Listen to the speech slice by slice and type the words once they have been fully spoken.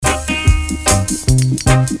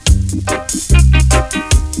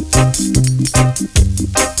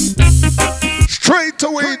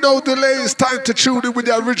time to tune in with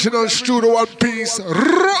the original studio one piece.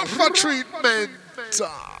 Rougher treatment.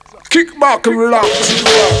 Kick back and relax.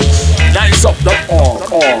 NiceUp.org.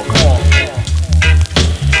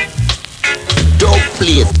 Don't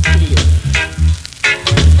play it.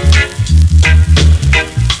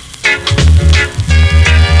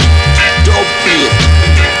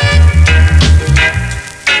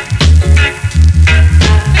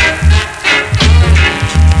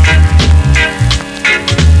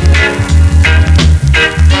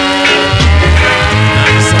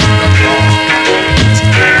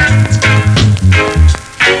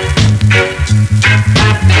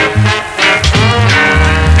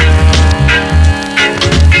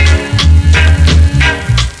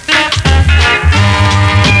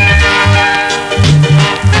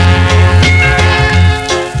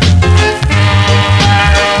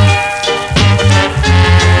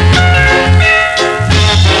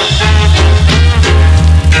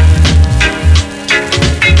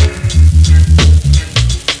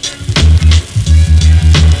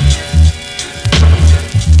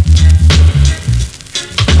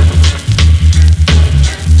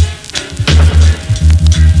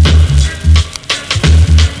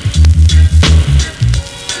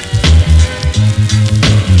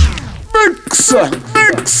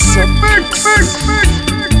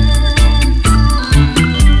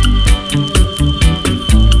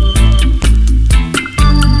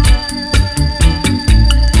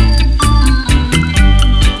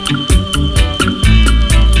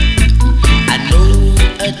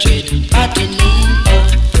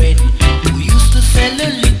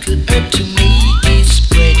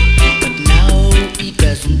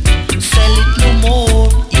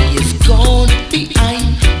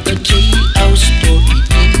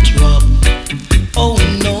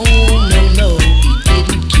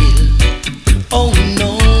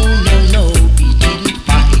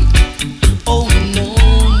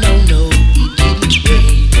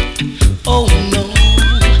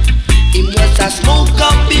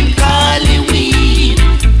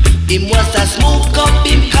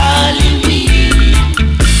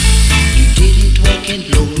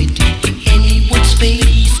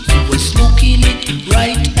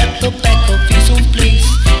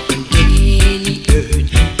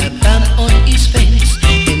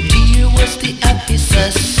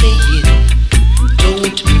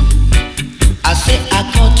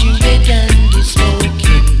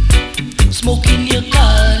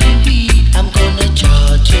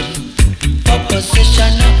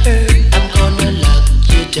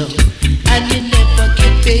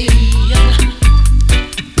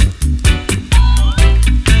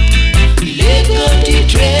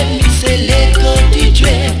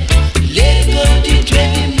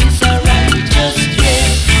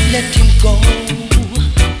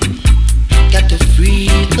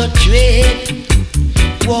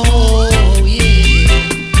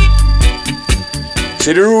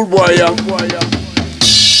 See the rude boy, yeah.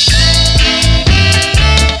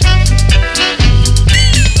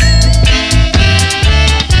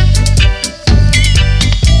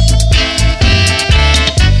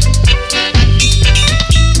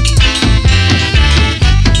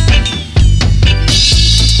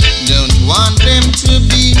 Don't want them to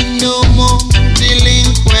be no more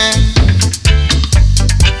delinquent.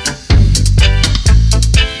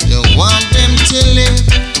 Don't want them to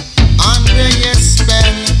live under your spell.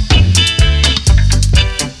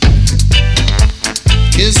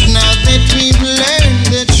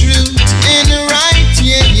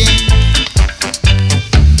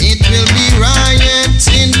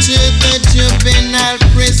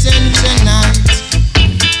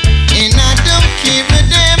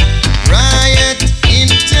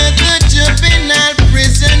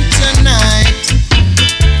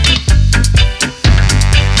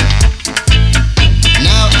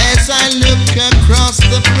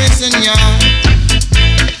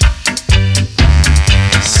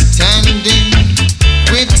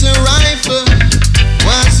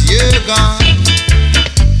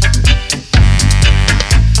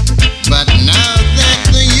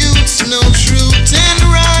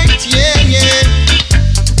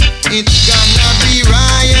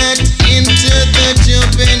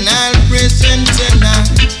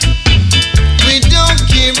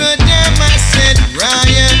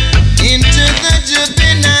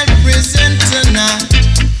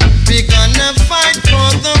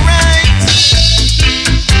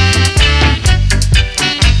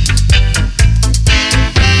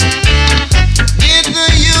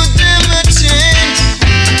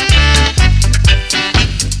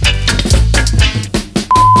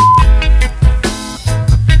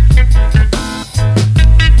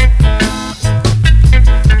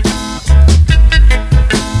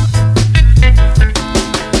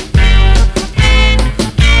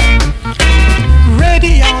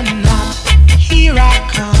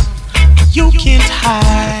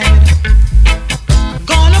 hide.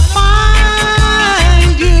 Gonna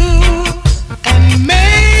find you and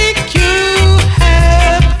make you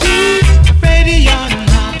happy. Ready or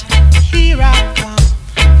not, here I come.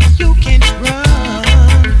 You can't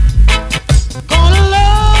run. Gonna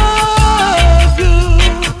love you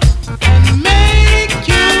and make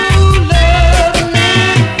you love me.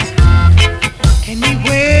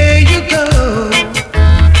 Anywhere you go,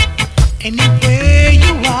 anywhere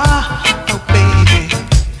you are, oh baby,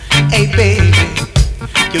 hey baby,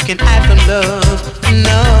 you can hide from love,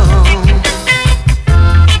 no.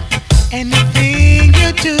 Anything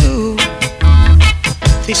you do,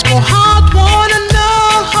 this more heart wanna know,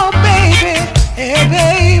 oh baby, hey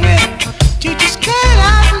baby, you just can't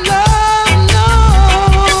hide from love, no.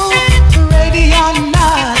 Ready or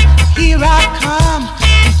not, here I come,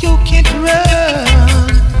 you can't run.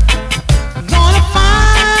 Gonna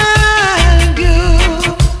find you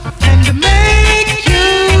and make you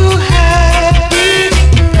happy.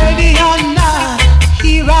 Ready or not,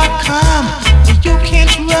 here I come, you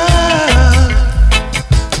can't run.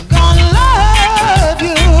 Gonna love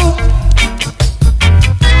you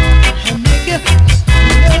and make you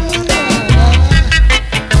love.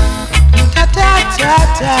 Ta ta ta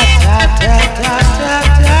ta ta ta ta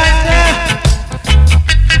ta ta.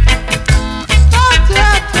 Ta ta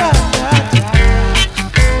ta ta ta.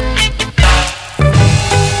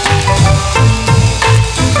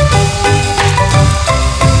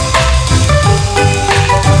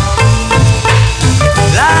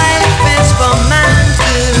 Life is for man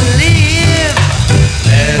to live.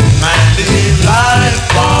 Let man live life.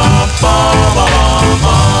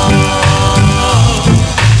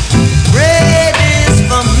 Bread is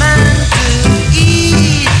for man to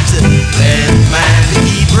eat. Let man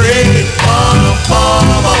eat bread.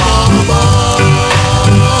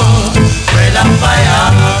 Bread and fire.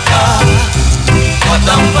 Cut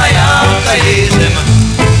and fire. Is him.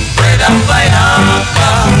 Bread and fire.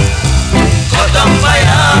 Cut and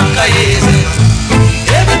fire,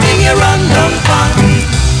 everything you run down pan,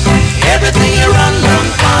 everything you run down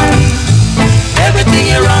pan, everything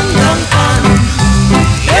you run down pan,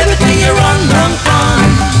 everything you run down pan.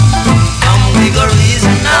 Come we go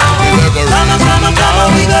reason now,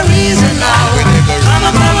 come we go reason now,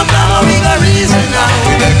 come we go reason now,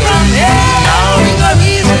 come now we go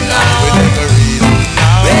reason now.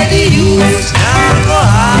 Where the youth now go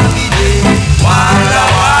happy day, walla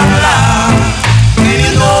walla.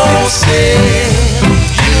 You know, say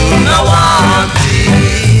you know want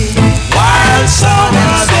it. While some of them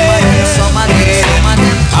out there,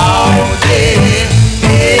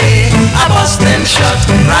 I bust them shut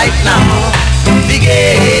right now. Big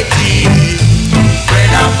 80,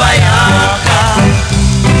 bread and fire,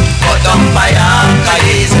 cut on fire,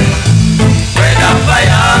 is bread and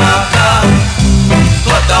fire,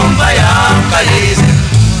 cut on fire, is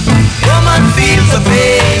woman feels the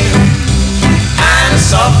pain. Man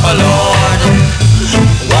suffer, Lord.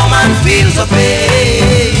 Woman feels the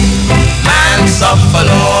pain. Man suffer,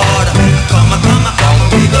 Lord. Come,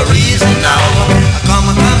 with the reason now. Come,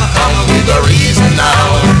 with the reason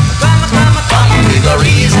now. Come, with the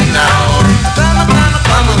reason now.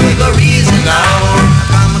 Come, with the reason now.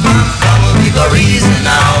 Come, with the reason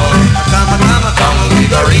now. Come, with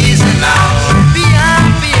the reason now. Be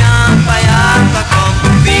happy, come.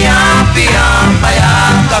 Be happy,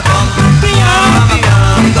 come. Be happy,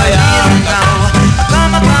 come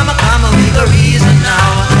with the reason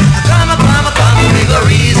now. Come with the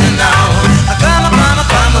reason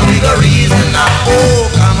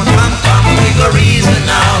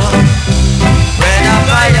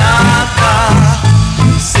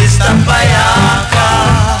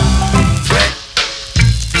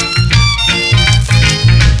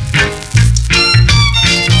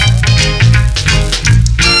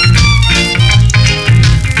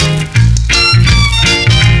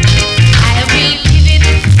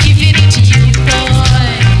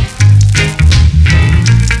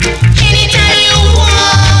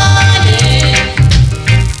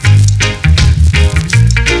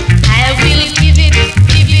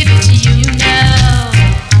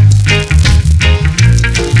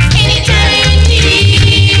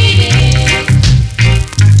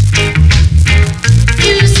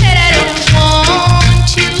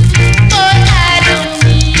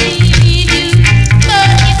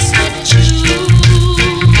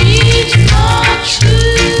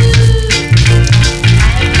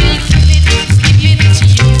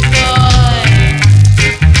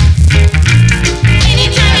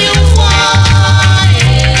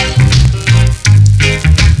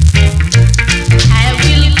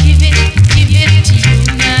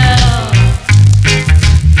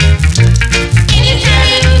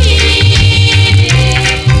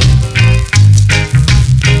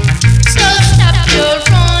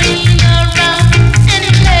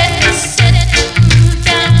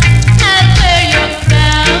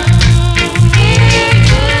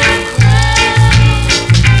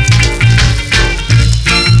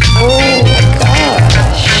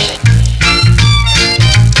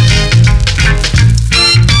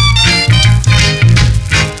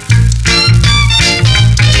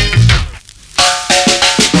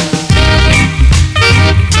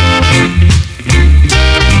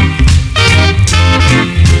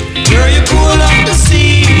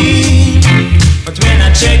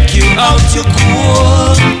check you out, you're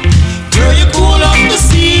cool. Girl, you cool off the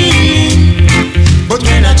scene. But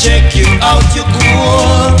when I check you out, you're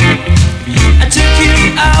cool. I took you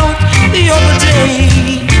out the other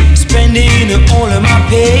day, spending all of my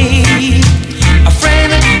pay. A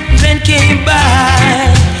friend then came by,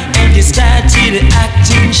 and you started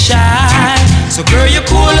acting shy. So girl, you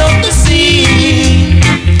cool off the scene.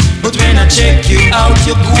 But when I check you out,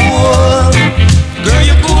 you're cool. Girl,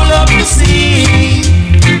 you cool off the scene.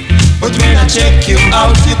 But when I check you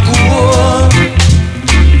out, you're cool.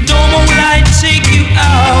 Don't won't I take you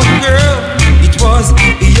out, girl. It was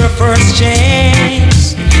your first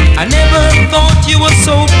chance. I never thought you were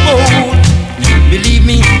so bold. Believe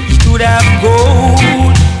me, you could have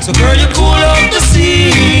gold. So girl, you cool off the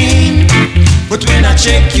scene. But when I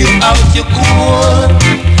check you out, you're cool.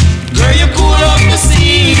 Girl, you cool off the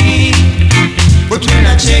scene. But when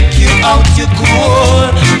I check you out, you're cool.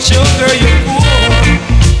 Sure, girl, you're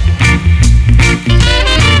cool.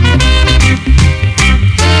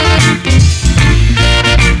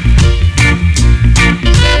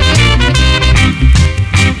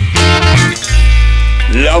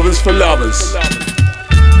 Lovers for lovers.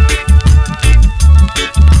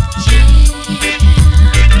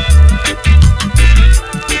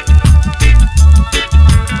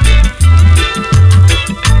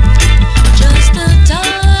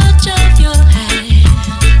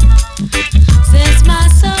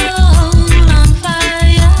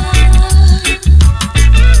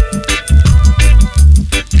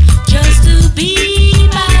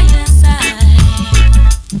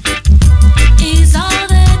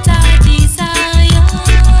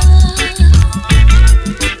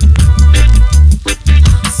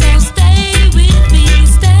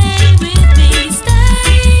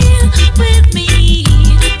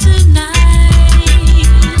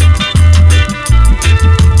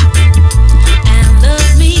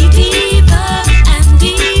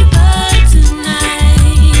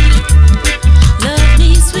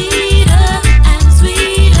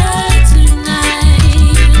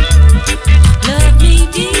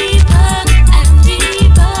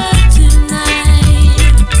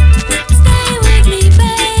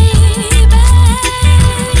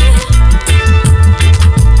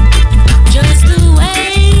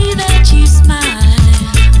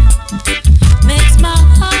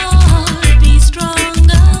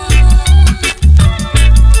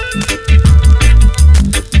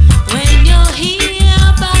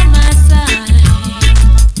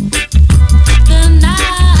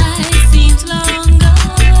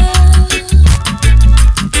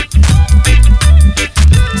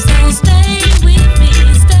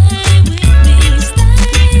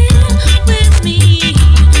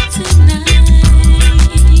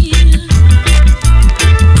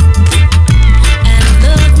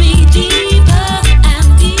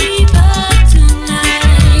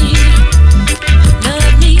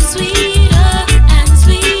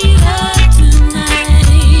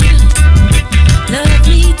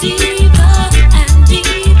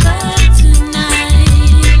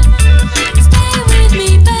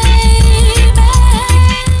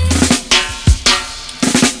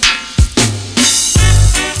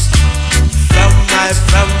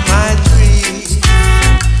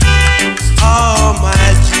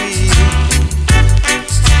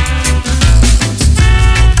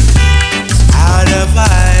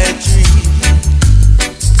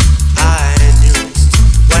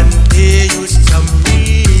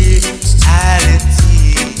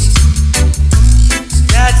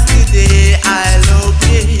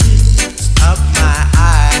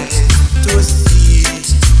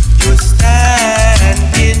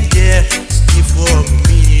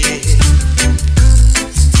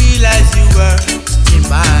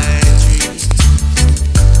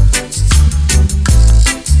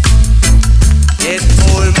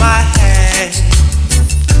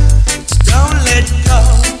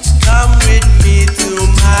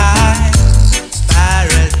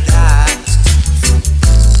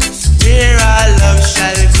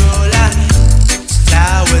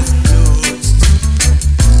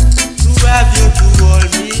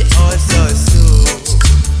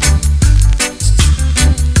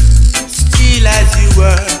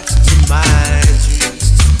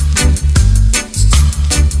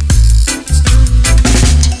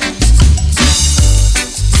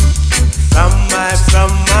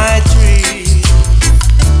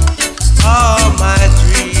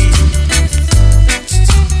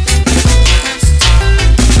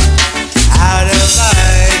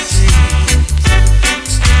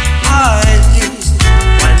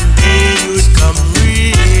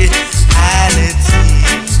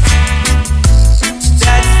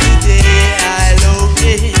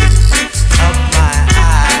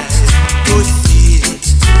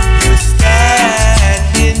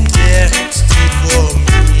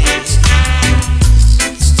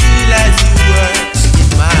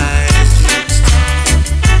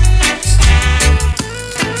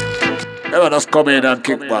 Let us come in and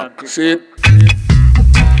kick back. See it?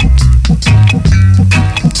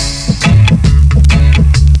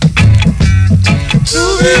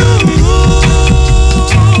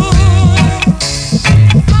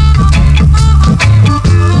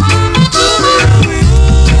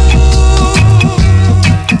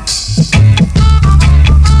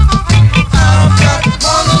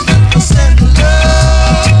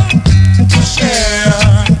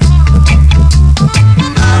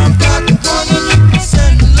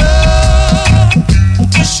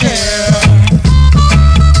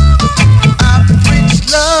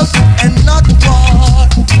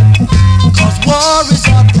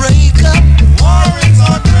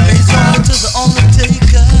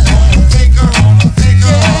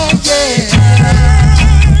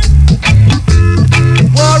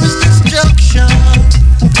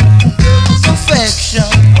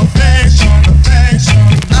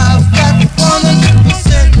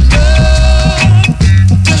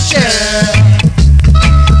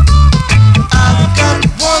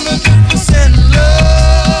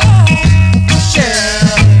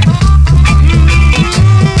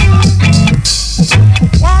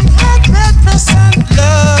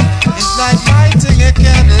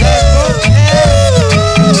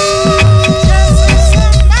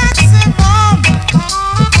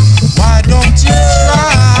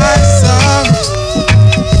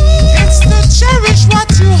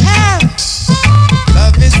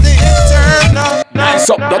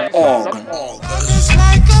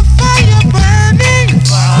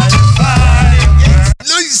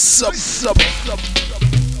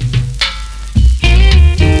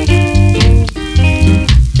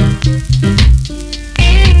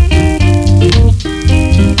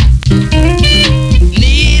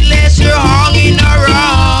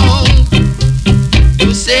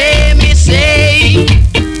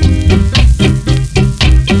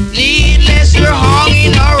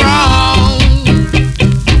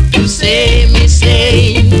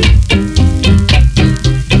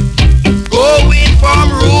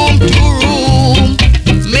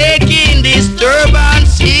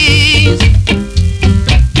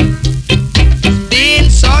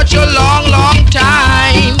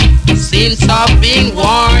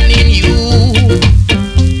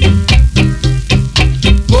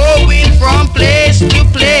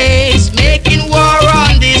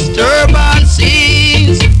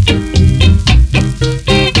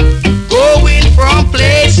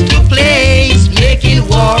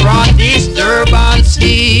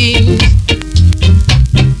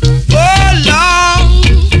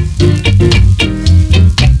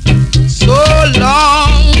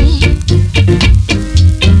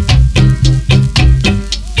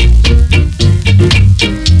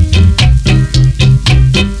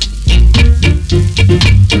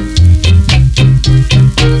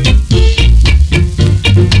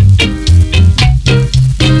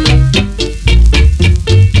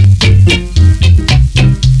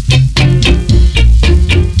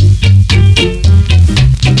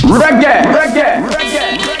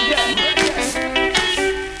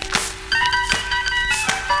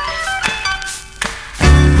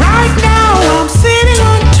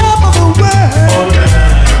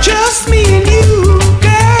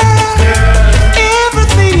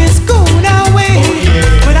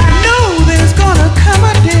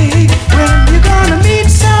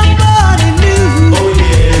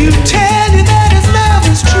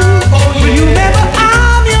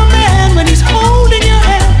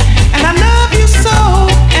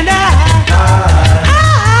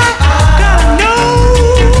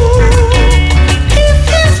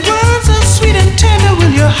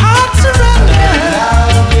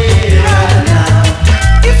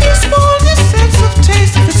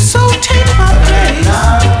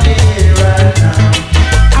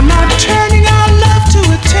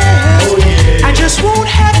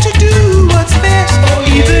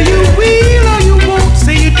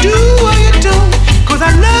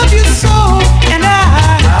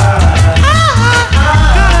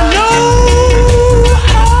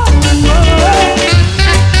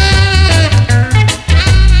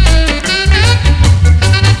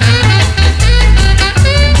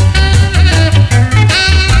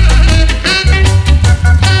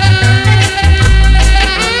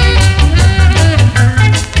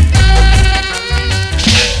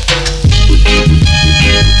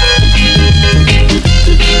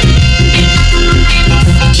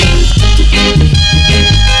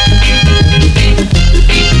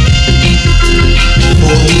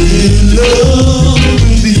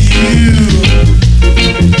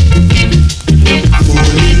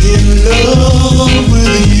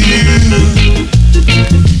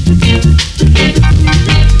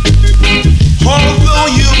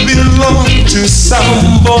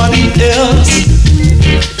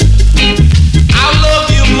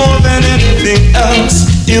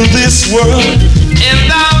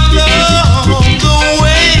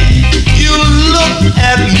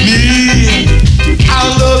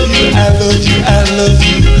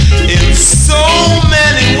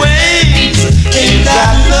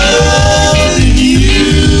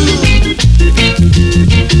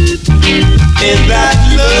 in that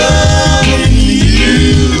loving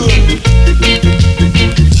you,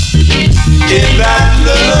 in that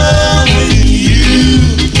loving you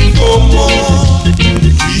for more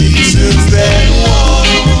reasons than one.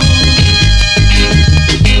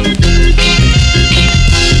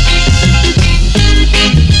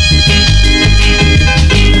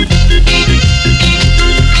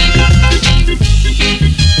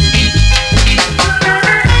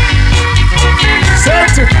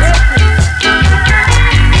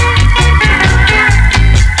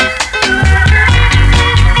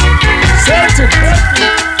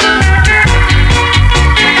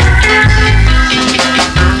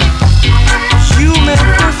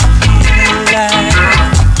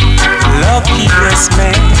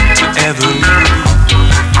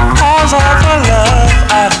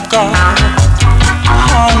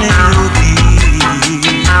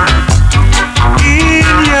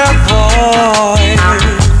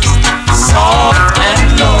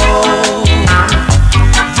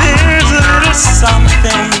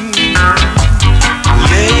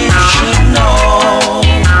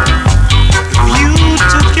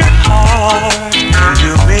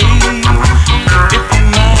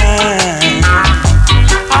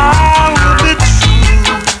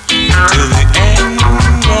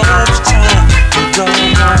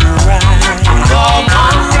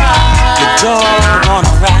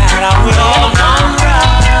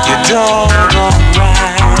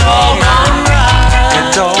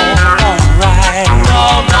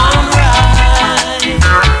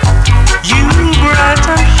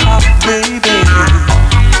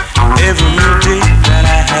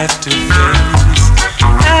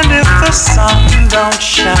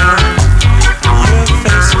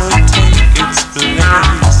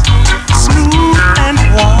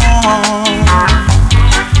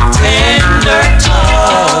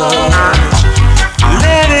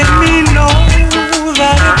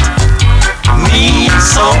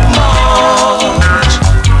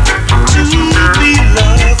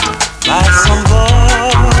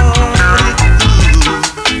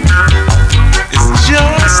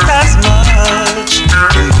 Just as much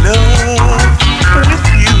in love with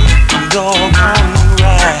you.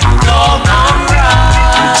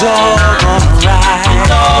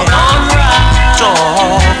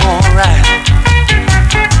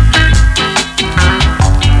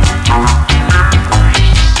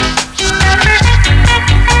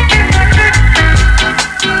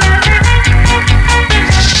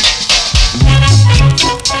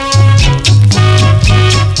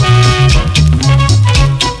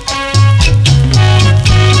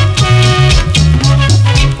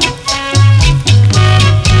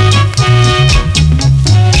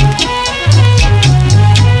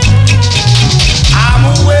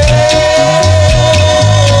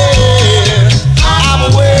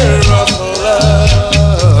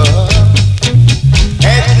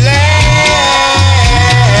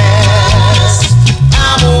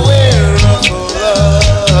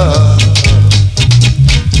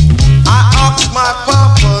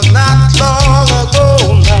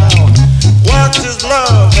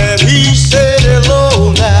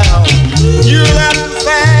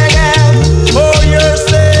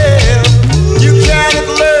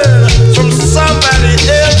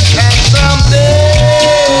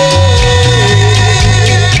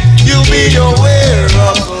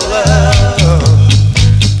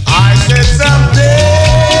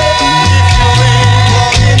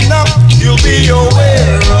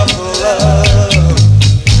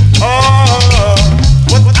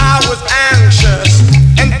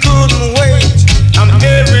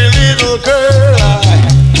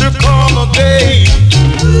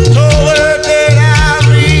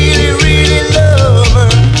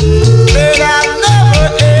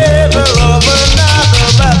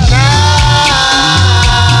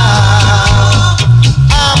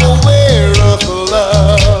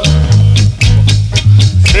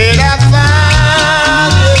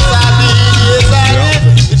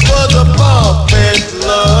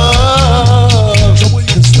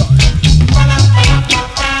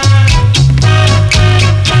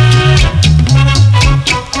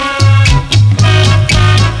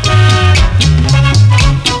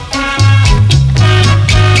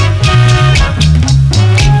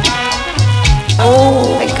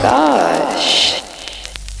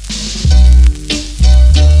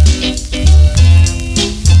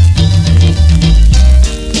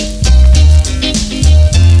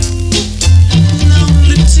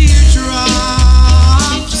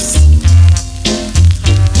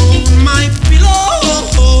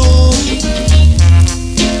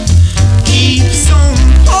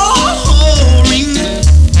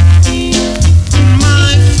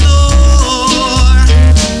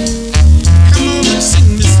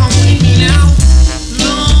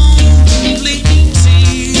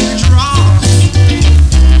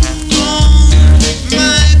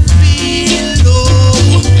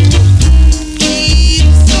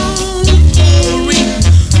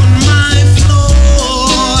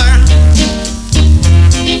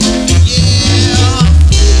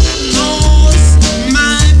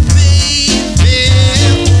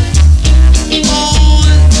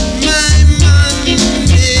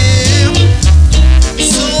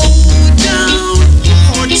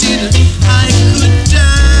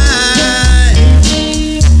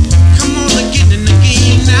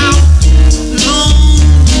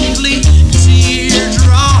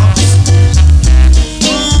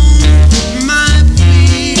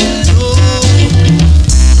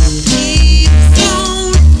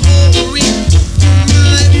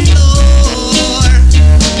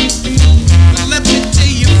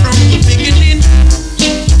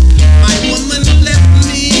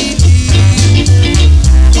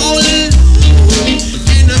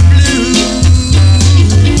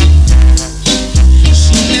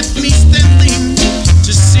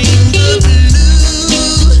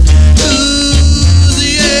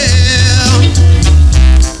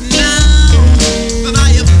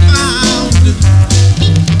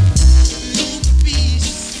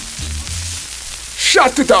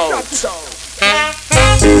 Shut it out.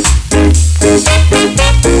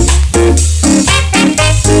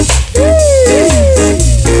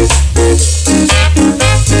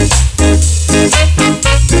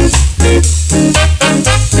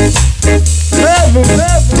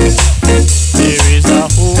 There is a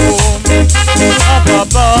home up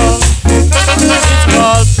above. It's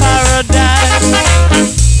called paradise.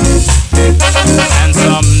 And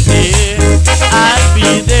someday I'll be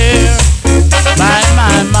there by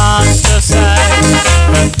my master's side.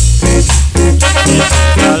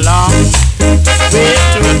 It's a long way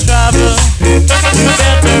to travel. You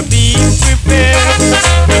better be prepared.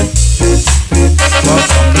 But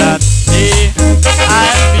from that day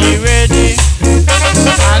I'll be ready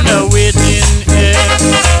and waiting here.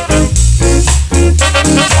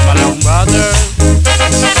 Come along, brothers,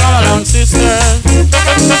 come along, sisters,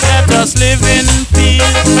 let us live in peace.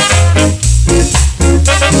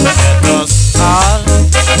 Let us all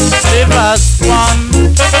live as one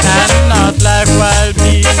and not like wild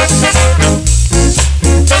beasts.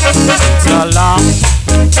 It's a long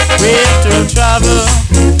way to travel,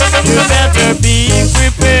 you better be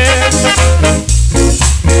prepared.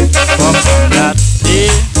 For from that day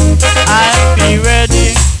I'll be ready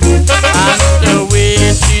and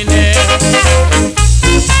waiting here.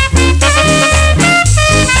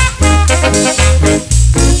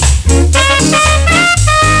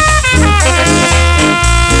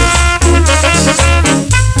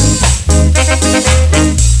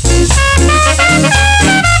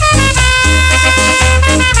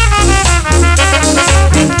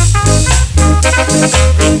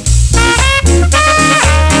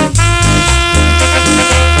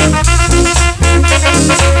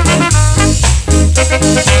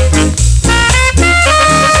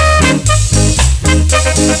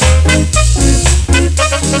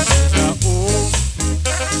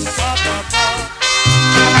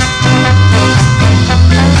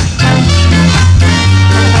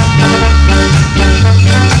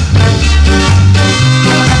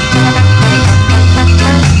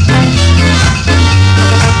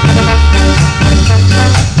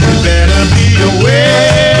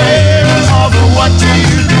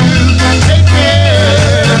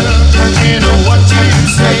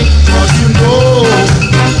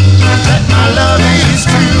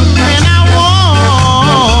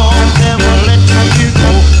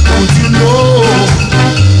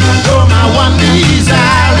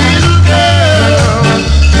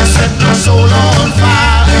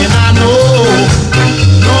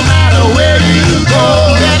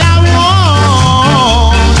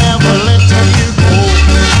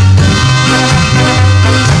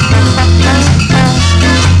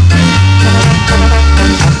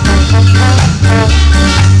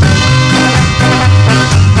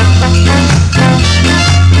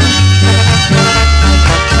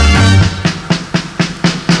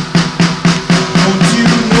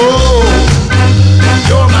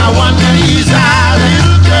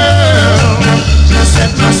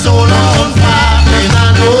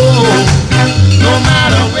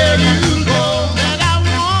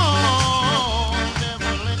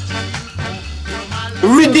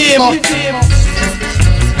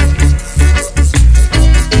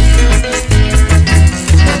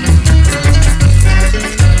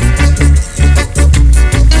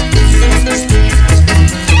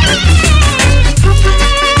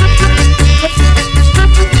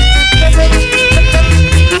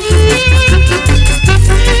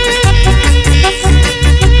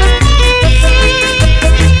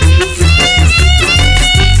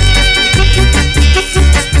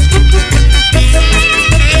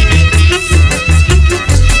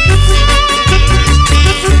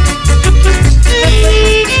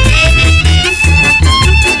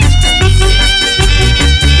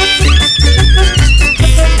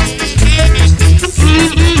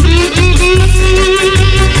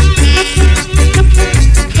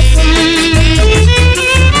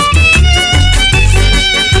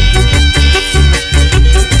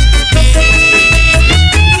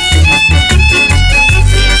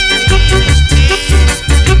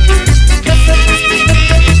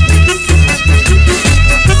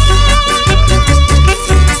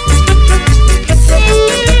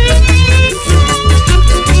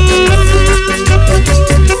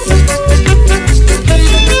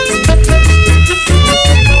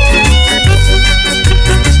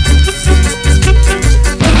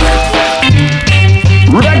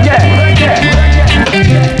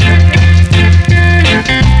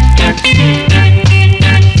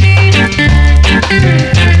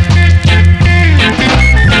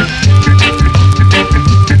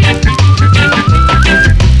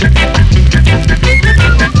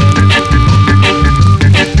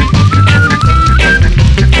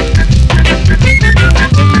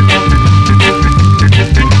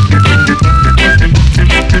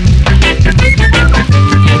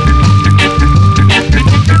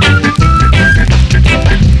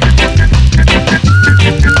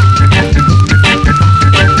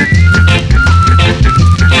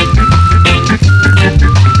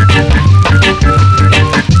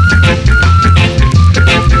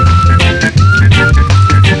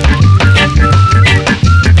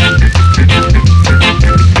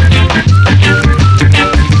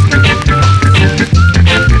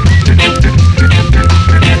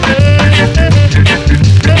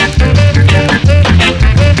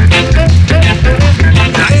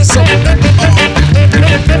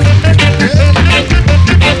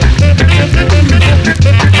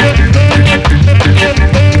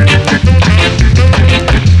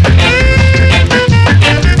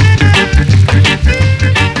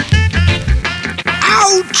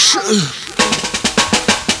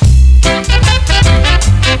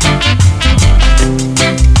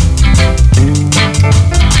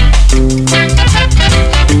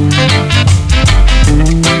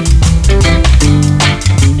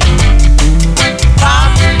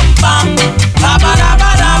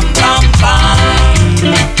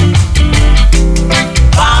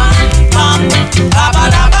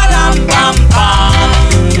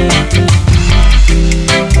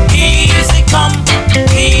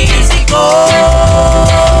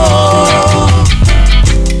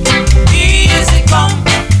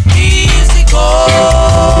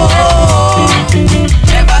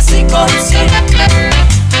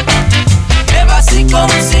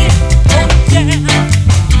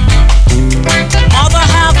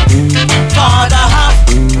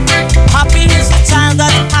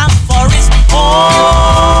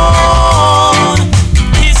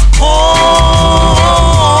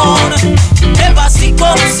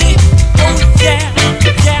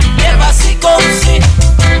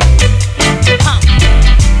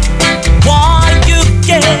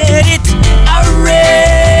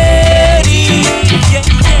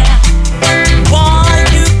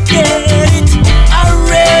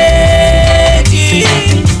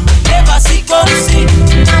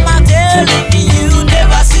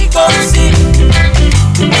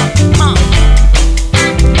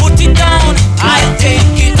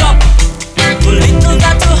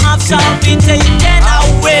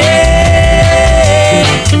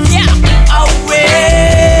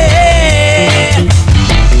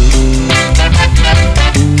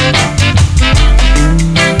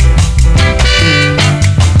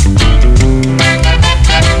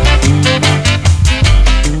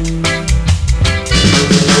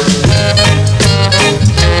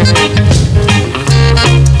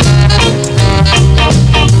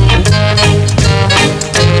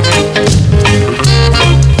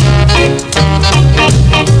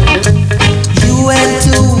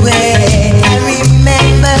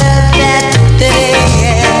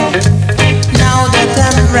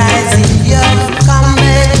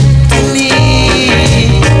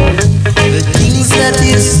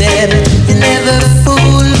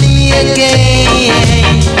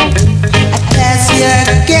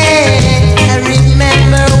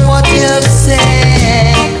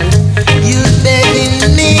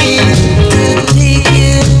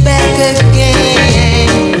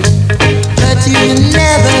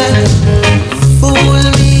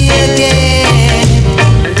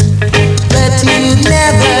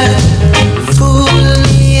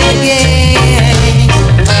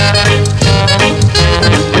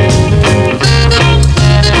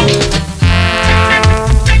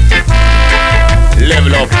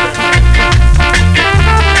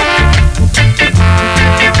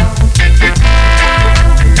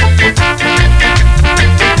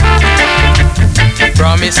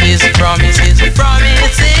 Promises, promises,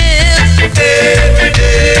 promises. Every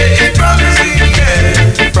day is promising,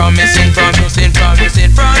 yeah. Promising, promising,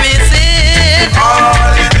 promising, promising.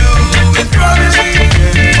 All you do is promising,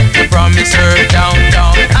 yeah. The promiser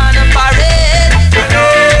downtown on a parade. And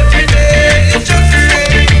every day is just the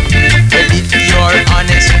same. Well, if you're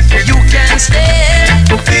honest, you can stay.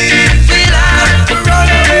 Things will have to run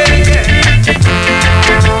away, yeah.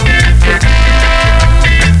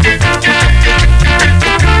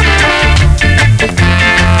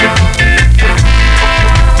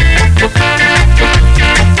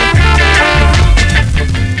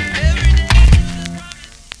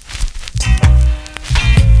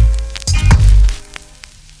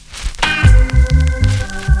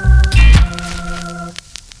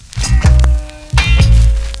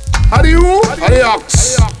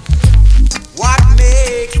 Adios. What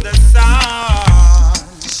makes the sun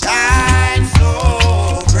shine so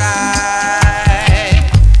bright?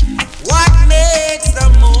 What makes the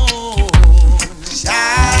moon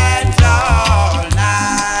shine all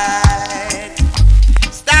night?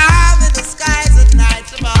 Stars in the skies at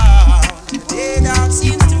night above, they don't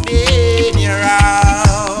seem to be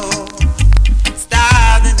around.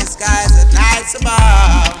 Stars in the skies at night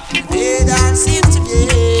above, they don't seem to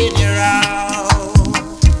be around.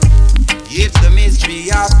 It's the mystery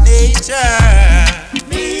of nature,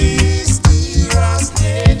 mysterious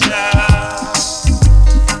nature.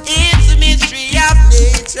 It's the mystery of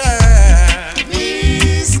nature,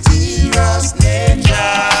 mysterious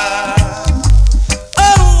nature.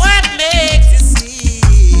 Oh, what makes you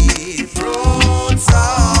see fruits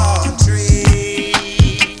on trees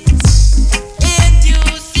in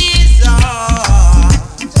due season?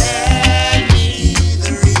 Tell me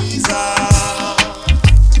the reason.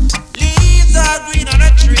 Leaves are green on a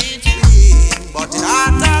tree, but in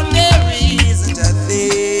autumn there isn't a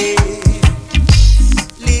thing.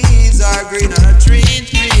 Leaves are green on a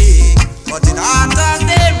tree, but in autumn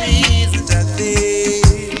there isn't a thing.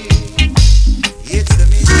 It's the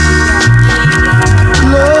mystery of nature.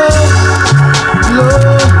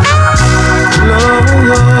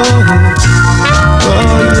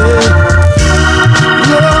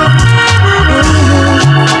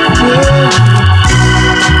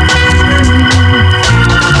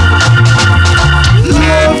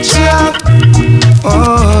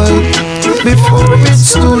 Before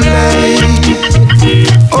it's too late,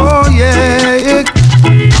 oh yeah,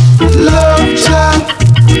 love Jah,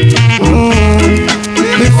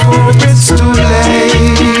 before it's too late.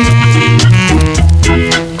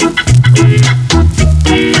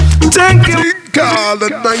 Thank you. Call the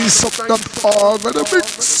NiceUp.org and the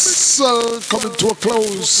mix coming to a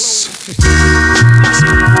close.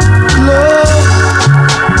 Love,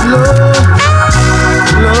 love,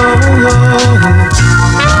 love, love.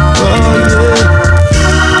 Oh yeah,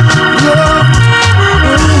 love,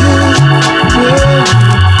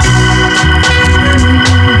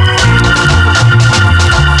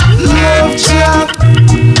 love Jah,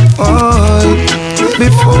 oh,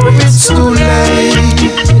 before it's too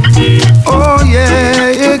late. Oh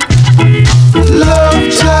yeah, love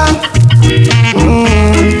Jah,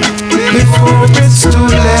 before it's too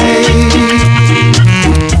late.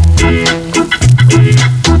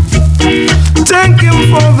 Thank Him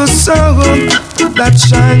for the sun that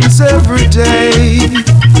shines every day.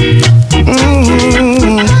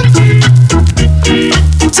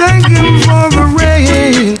 Thank Him for the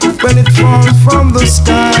rain when it falls from the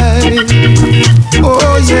sky.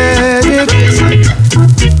 Oh yeah.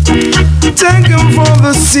 Thank Him for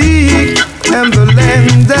the sea and the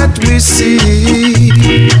land that we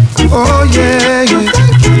see. Oh yeah.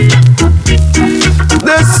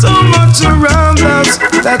 There's so much around us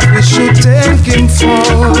that we should thank Him for.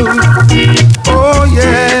 Oh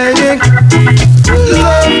yeah,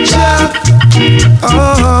 love Jah,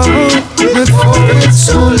 oh, before it's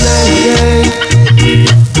too late.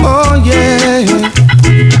 Oh yeah,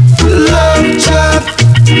 love Jah,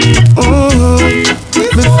 oh,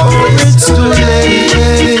 before it's too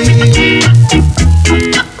late.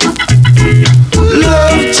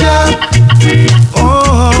 Love Jah,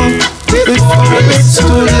 oh, before it's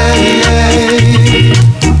too late.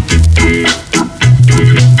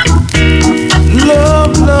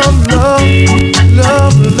 Love, love, love,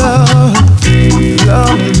 love, love,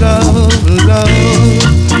 love, love, love.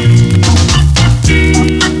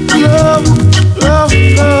 Love, love,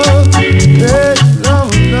 love, hey,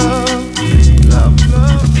 love, love, love,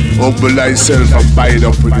 love. Humble thyself and bind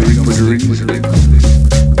up with the ring.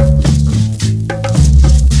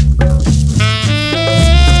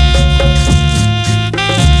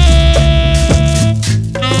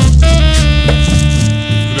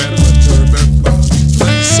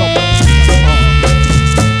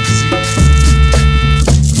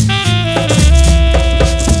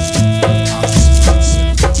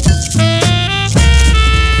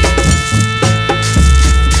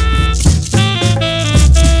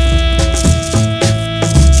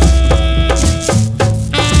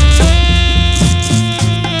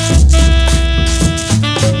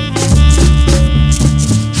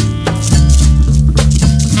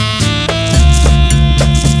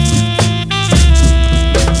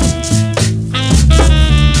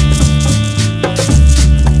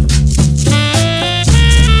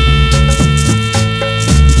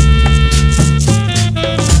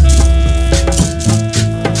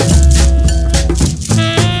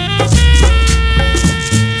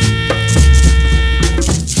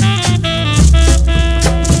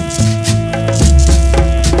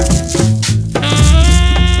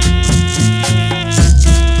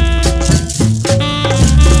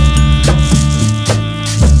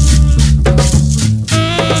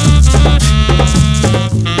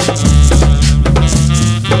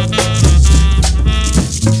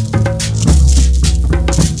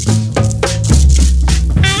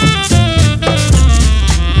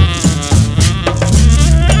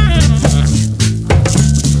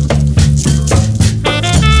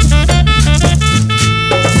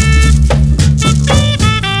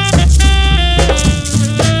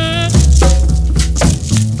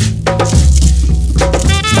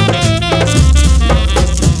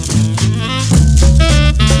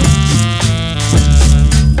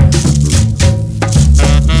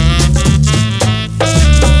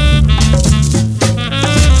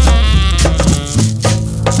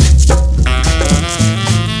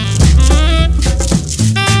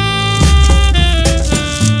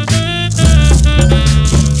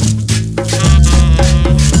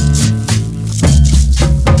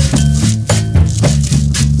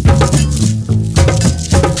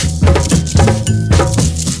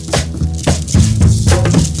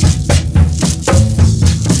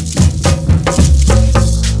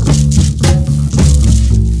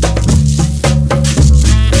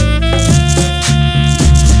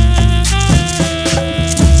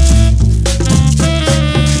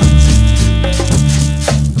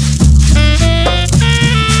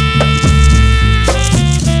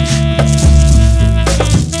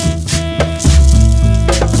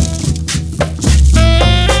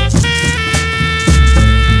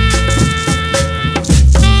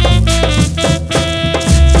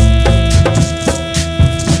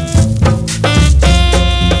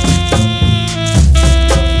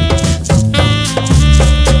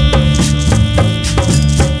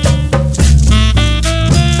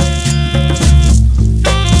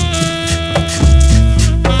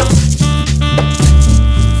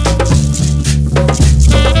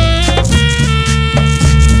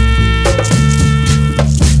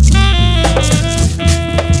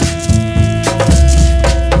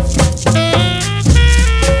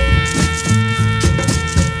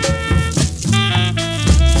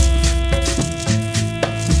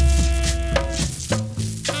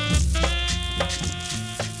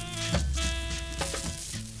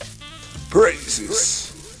 Resist.